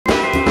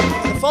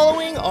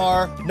following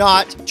are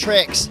not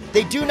tricks.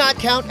 They do not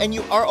count and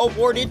you are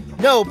awarded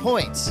no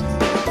points.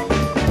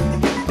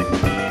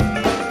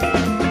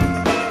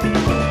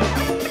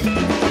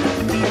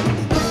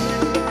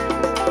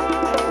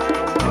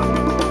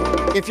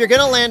 If you're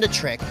gonna land a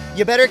trick,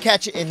 you better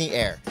catch it in the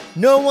air.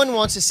 No one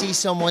wants to see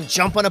someone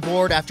jump on a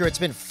board after it's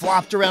been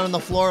flopped around on the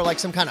floor like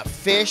some kind of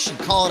fish and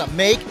call it a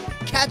make.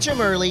 Catch them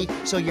early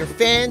so your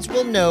fans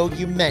will know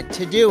you meant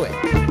to do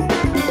it.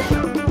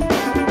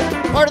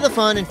 Part of the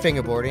fun in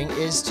fingerboarding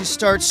is to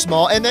start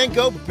small and then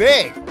go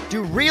big.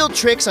 Do real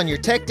tricks on your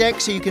tech deck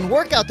so you can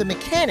work out the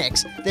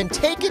mechanics, then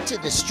take it to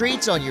the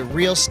streets on your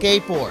real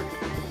skateboard.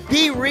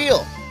 Be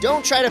real.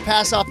 Don't try to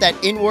pass off that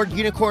inward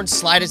unicorn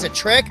slide as a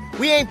trick.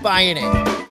 We ain't buying it.